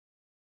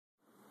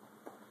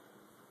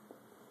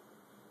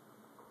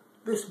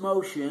This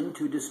motion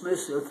to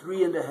dismiss a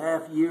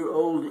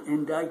 3.5-year-old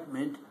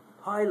indictment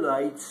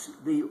highlights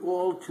the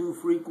all too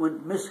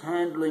frequent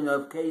mishandling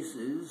of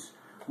cases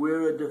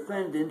where a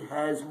defendant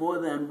has more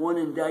than one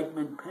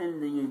indictment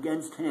pending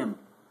against him.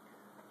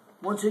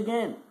 Once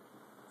again,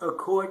 a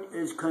court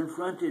is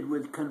confronted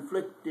with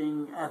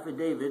conflicting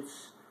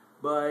affidavits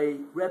by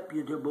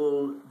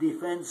reputable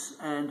defense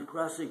and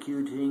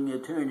prosecuting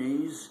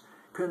attorneys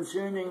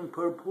concerning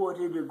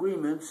purported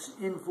agreements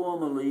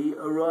informally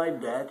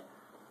arrived at,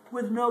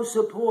 with no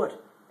support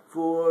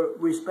for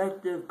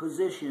respective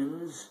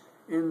positions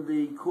in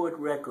the court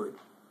record.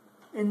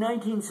 In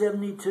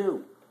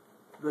 1972,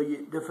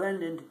 the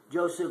defendant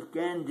Joseph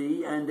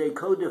Gandy and a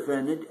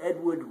co-defendant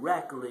Edward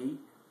Rackley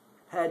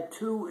had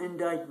 2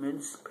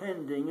 indictments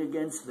pending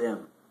against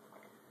them.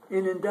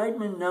 In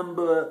indictment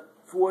number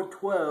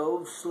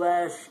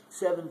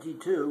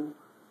 412/72,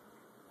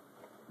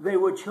 they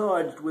were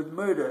charged with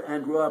murder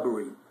and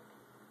robbery.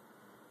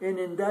 In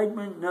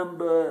indictment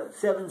number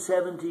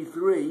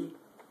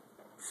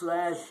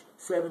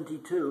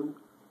 773/72,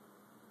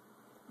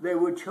 they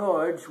were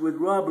charged with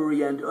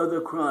robbery and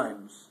other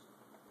crimes.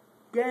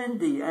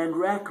 Gandy and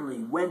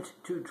Rackley went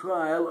to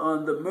trial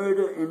on the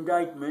murder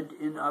indictment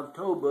in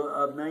October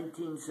of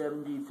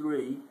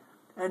 1973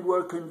 and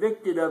were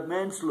convicted of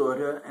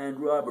manslaughter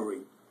and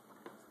robbery.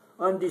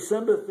 On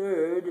December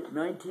 3,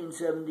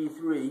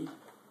 1973,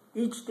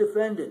 each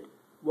defendant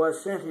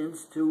was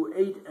sentenced to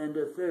 8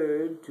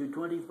 1/3 to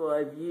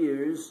 25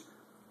 years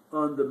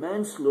on the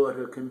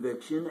manslaughter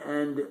conviction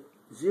and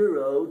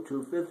 0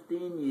 to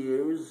 15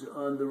 years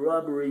on the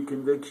robbery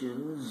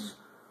convictions,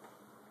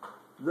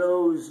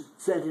 those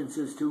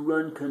sentences to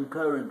run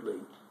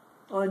concurrently.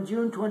 On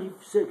June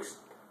 26,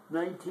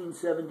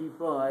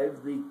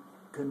 1975, the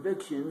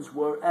convictions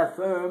were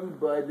affirmed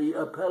by the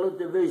Appellate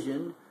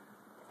Division,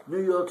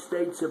 New York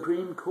State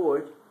Supreme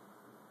Court,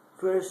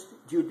 First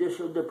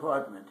Judicial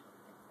Department.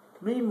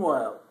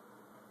 Meanwhile,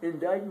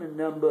 indictment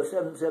number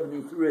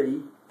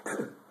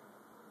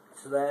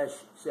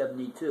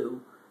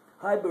 773/72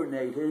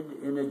 hibernated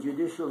in a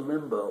judicial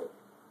limbo,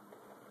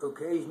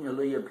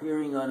 occasionally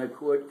appearing on a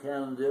court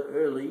calendar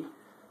early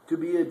to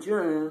be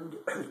adjourned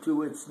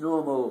to its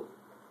normal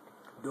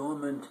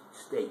dormant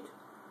state.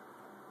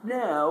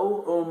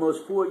 Now,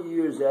 almost 4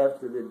 years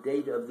after the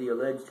date of the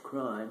alleged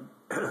crime,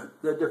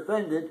 the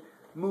defendant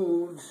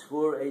moves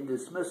for a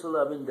dismissal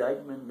of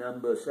indictment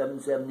number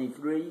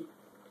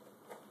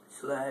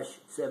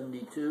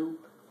 773/72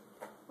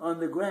 on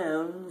the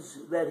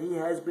grounds that he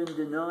has been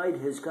denied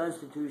his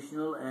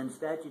constitutional and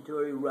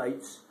statutory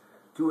rights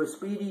to a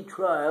speedy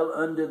trial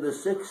under the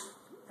 6th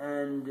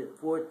and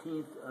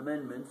 14th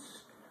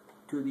Amendments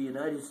to the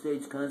United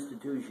States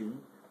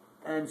Constitution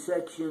and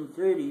Section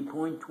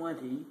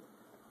 30.20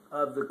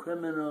 of the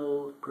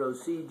Criminal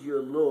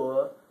Procedure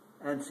Law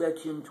and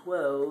Section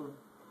 12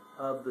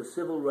 of the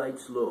Civil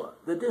Rights Law.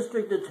 The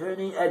district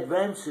attorney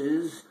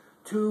advances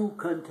 2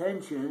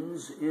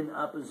 contentions in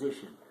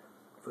opposition.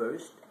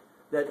 First,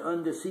 that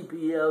under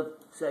CPL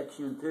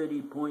Section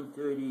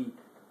 30.30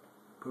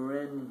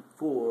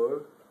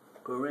 (4)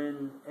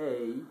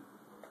 (a),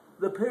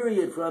 the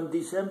period from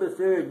December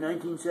 3,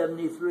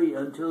 1973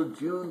 until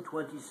June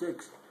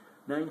 26,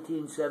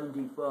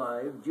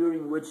 1975,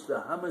 during which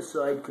the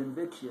homicide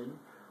conviction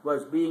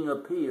was being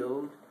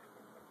appealed,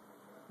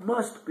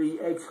 must be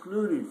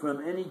excluded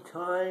from any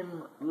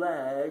time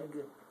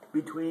lag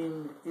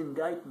between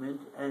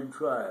indictment and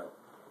trial.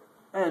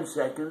 And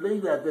secondly,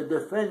 that the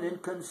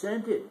defendant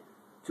consented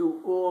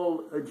to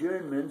all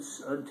adjournments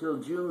until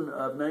June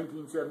of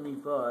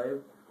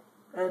 1975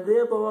 and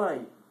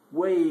thereby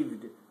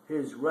waived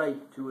his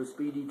right to a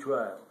speedy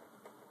trial.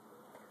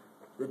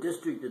 The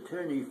district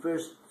attorney's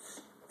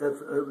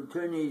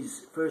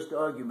first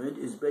argument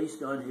is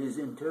based on his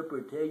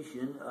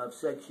interpretation of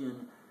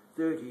Section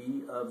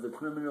 30 of the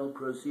Criminal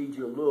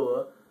Procedure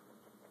Law,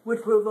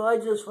 which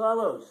provides as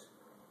follows: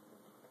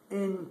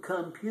 in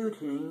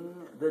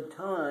computing the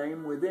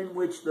time within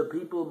which the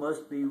people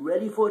must be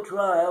ready for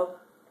trial,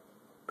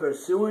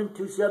 pursuant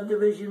to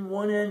subdivision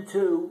 1 and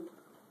 2,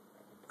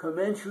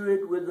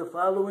 commensurate with the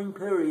following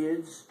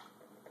periods,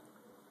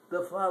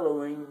 the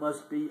following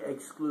must be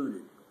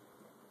excluded: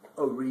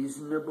 a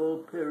reasonable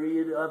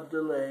period of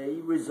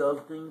delay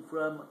resulting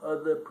from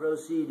other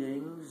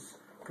proceedings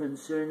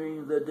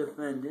concerning the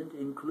defendant,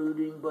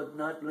 including but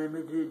not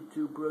limited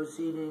to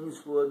proceedings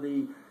for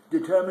the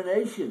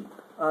determination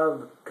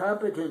of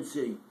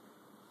competency,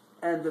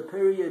 and the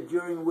period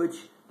during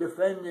which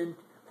defendant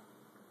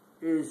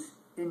is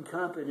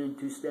incompetent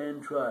to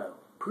stand trial.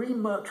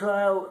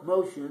 Pre-trial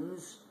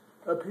motions,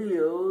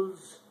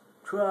 appeals,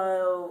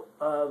 trial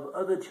of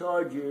other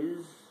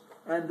charges,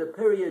 and the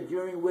period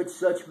during which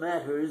such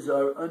matters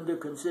are under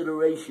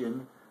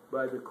consideration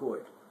by the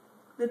court.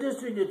 The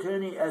district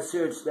attorney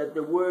asserts that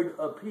the word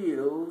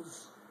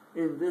appeals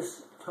in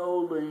this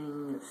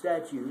tolling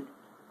statute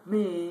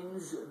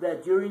means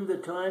that during the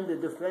time the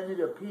defendant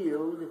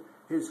appealed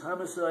his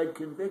homicide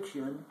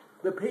conviction,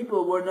 the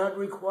people were not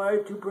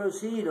required to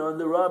proceed on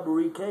the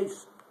robbery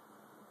case.